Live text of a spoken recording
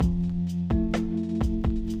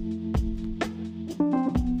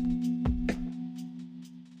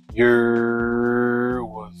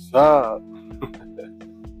What's up?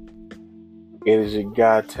 It is your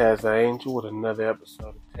guy Taz Angel with another episode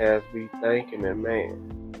of Taz Be Thinking, and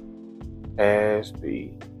man, Taz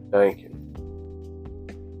Be Thinking.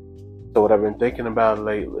 So what I've been thinking about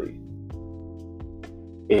lately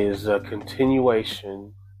is a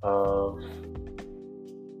continuation of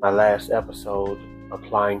my last episode,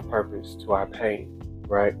 applying purpose to our pain,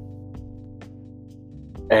 right?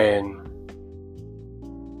 And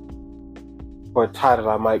for a title,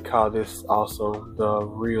 I might call this also The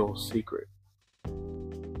Real Secret.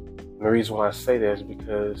 And the reason why I say that is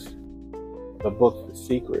because the book, The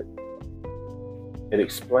Secret, it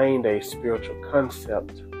explained a spiritual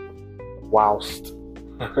concept whilst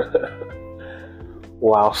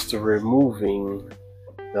removing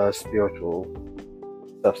the spiritual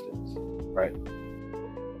substance, right?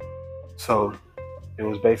 So it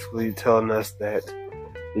was basically telling us that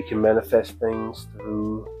we can manifest things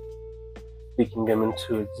through speaking them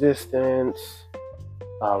into existence,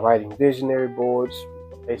 writing visionary boards,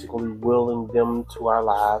 basically willing them to our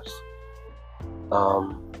lives.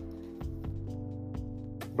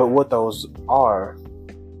 But what those are,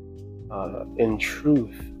 in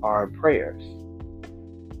truth, are prayers.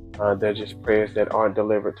 They're just prayers that aren't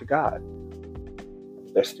delivered to God.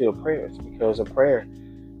 They're still prayers, because a prayer,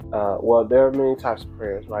 there are many types of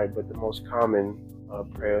prayers, right? But the most common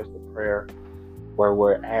prayer is the prayer where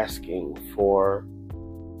we're asking for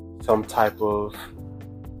some type of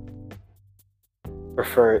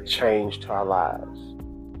preferred change to our lives,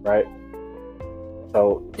 right?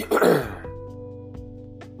 So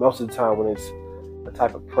most of the time when it's a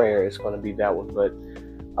type of prayer, it's going to be that one. But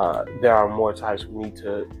there are more types. We need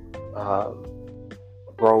to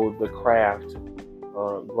grow the craft,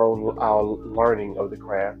 grow our learning of the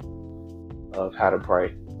craft of how to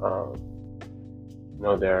pray.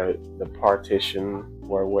 There are the partition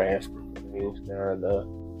where we're asking for things. There are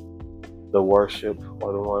the worship,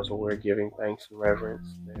 or the ones where we're giving thanks and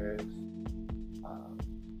reverence. There's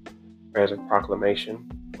prayers of proclamation,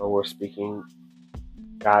 where we're speaking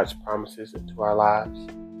God's promises into our lives.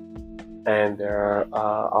 And there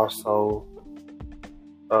are also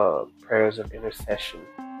prayers of intercession.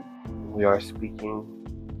 We are speaking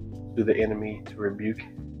to the enemy to rebuke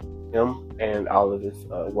him and all of his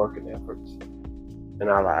work and efforts in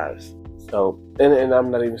our lives. So, and I'm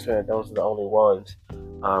not even saying that those are the only ones,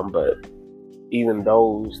 but even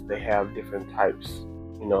those, they have different types,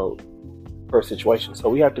 per situation. So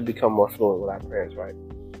we have to become more fluent with our prayers, right?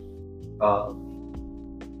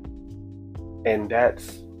 And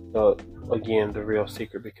that's the real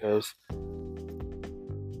secret, because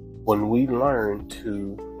when we learn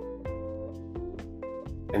to,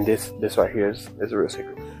 and this right here is a real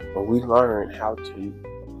secret, when we learn how to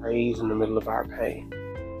praise in the middle of our pain,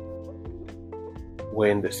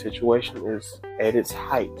 when the situation is at its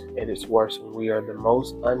height, at its worst, when we are the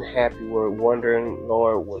most unhappy, we're wondering,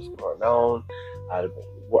 Lord, what's going on? I've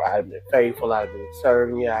been faithful, I've been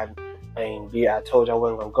serving you, I told you I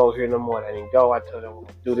wasn't going to go here no more, I didn't go. I told you I wasn't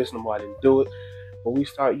going to do this no more, I didn't do it. But we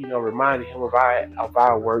start, reminding him of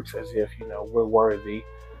our works as if, we're worthy.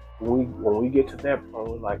 When we get to that point,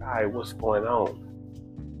 we're like, all right, what's going on?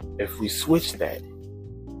 If we switch that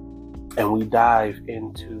and we dive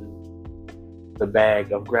into the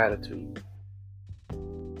bag of gratitude,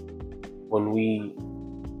 when we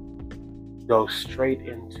go straight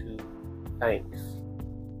into thanks,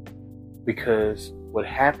 because what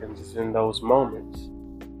happens is, in those moments,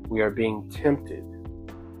 we are being tempted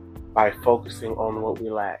by focusing on what we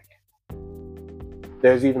lack.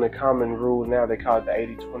 There's even a common rule now, they call it the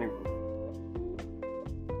 80-20 rule,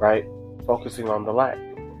 right? Focusing on the lack,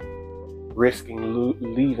 risking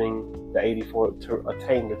leaving the 84 to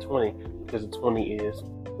attain the 20, because the 20 is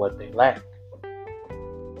what they lack.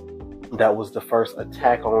 That was the first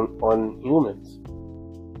attack on humans.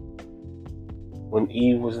 When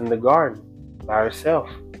Eve was in the garden by herself,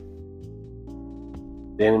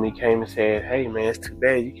 the enemy came and said, hey man, it's too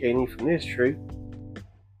bad you can't eat from this tree.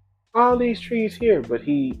 All these trees here, but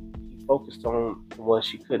he focused on the one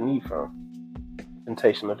she couldn't eat from.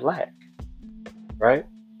 Temptation of lack, right?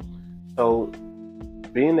 So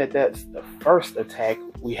being that that's the first attack,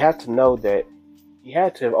 we have to know that he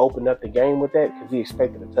had to have opened up the game with that, because he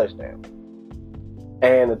expected a touchdown.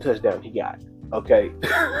 And the touchdown he got. Okay.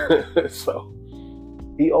 So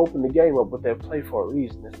he opened the game up with that play for a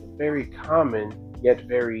reason. It's a very common, yet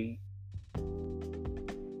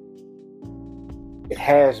it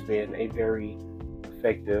has been a very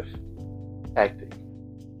effective tactic.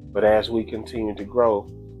 But as we continue to grow,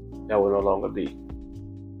 that will no longer be.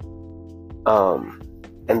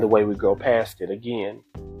 And the way we grow past it, again,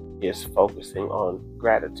 is focusing on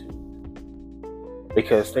gratitude.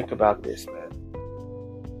 Because think about this, man.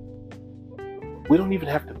 We don't even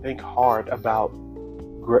have to think hard about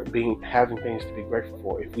having things to be grateful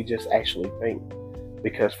for if we just actually think.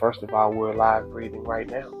 Because first of all, we're alive, breathing right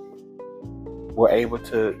now. We're able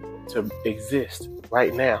to exist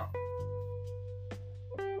right now.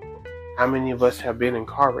 How many of us have been in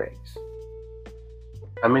car wrecks?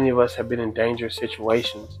 How many of us have been in dangerous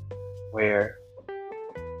situations where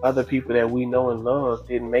other people that we know and love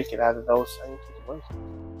didn't make it out of those same situations?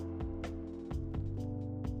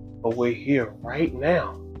 But we're here right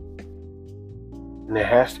now. And there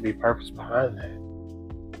has to be purpose behind that.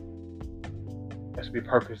 There has to be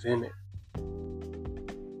purpose in it.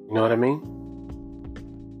 You know what I mean?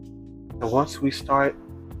 So once we start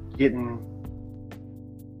getting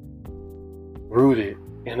rooted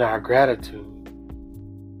in our gratitude,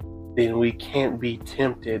 then we can't be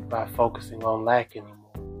tempted by focusing on lack anymore.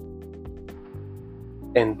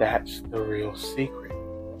 And that's the real secret.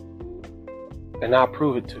 And I'll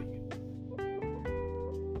prove it to you.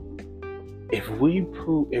 If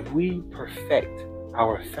we perfect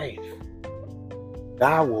our faith,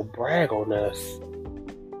 God will brag on us.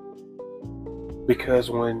 Because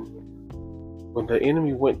when the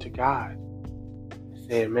enemy went to God and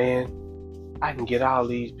said, man, I can get all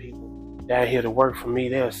these people down here to work for me,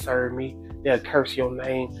 they'll serve me, they'll curse your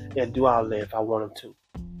name, they'll do all that if I want them to.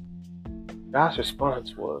 God's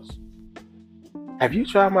response was, have you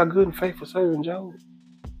tried my good and faithful servant Job?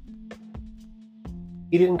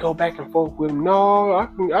 He didn't go back and forth with him. No, I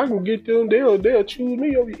can get them. They'll choose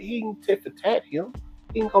me over. He didn't tit for tat him.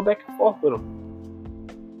 He didn't go back and forth with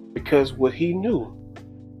him. Because what he knew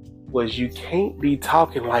was you can't be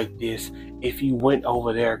talking like this if you went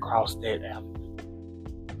over there across that alley.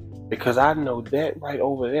 Because I know that right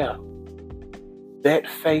over there, that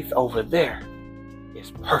faith over there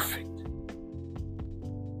is perfect.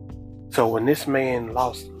 So when this man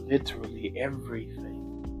lost literally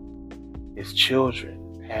everything, his children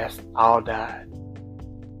all died,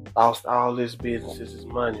 lost all his businesses, his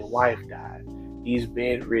money, wife died, he's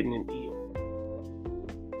bedridden and ill.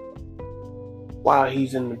 While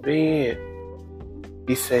he's in the bed,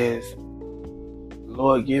 he says, the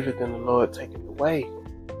Lord giveth and the Lord taketh away.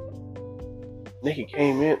 Naked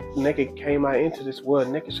came I into this world,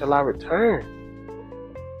 naked shall I return.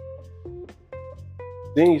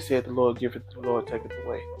 Then he said, the Lord giveth, the Lord taketh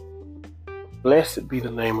away. Blessed be the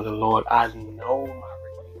name of the Lord. I know my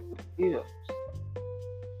Redeemer lives.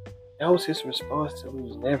 That was his response to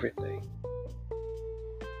losing everything.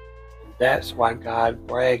 And that's why God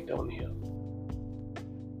bragged on him.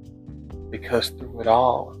 Because through it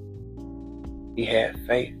all, he had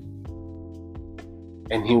faith.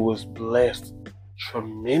 And he was blessed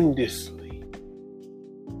tremendously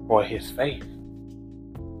for his faith.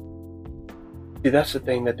 See, that's the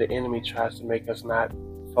thing that the enemy tries to make us not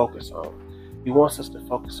focus on. He wants us to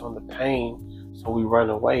focus on the pain so we run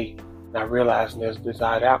away, not realizing there's a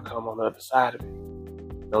desired outcome on the other side of it.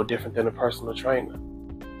 No different than a personal trainer.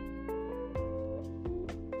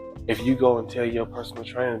 If you go and tell your personal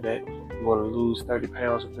trainer that you want to lose 30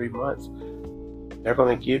 pounds in 3 months, they're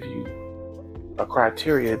going to give you a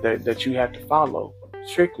criteria that you have to follow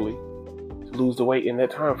strictly to lose the weight in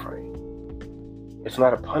that time frame. It's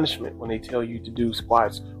not a punishment when they tell you to do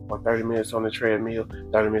squats or 30 minutes on the treadmill,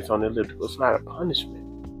 30 minutes on the elliptical. It's not a punishment.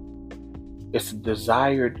 It's a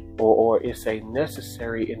desired or it's a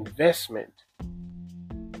necessary investment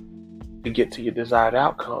to get to your desired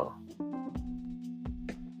outcome.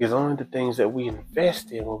 Because only the things that we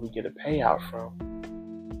invest in will we get a payout from.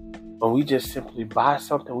 When we just simply buy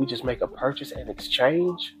something, we just make a purchase and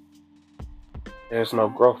exchange, there's no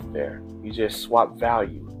growth there. You just swap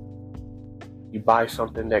value. You buy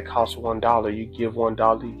something that costs $1, you give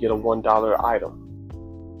 $1, you get a $1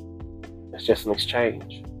 item. It's just an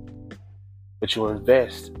exchange. But you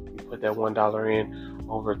invest, you put that $1 in,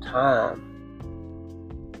 over time,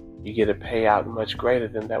 you get a payout much greater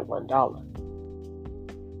than that $1.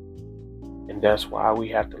 And that's why we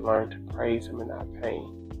have to learn to praise him in our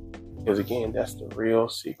pain. Because again, that's the real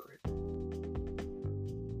secret.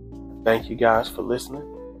 Thank you guys for listening.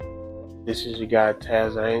 This is your guy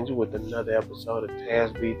Taz Angel with another episode of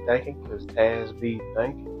Taz Be Thinking, because Taz be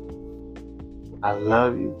thinking. I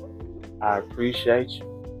love you. I appreciate you.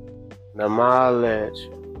 And I'm all at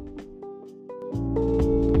you.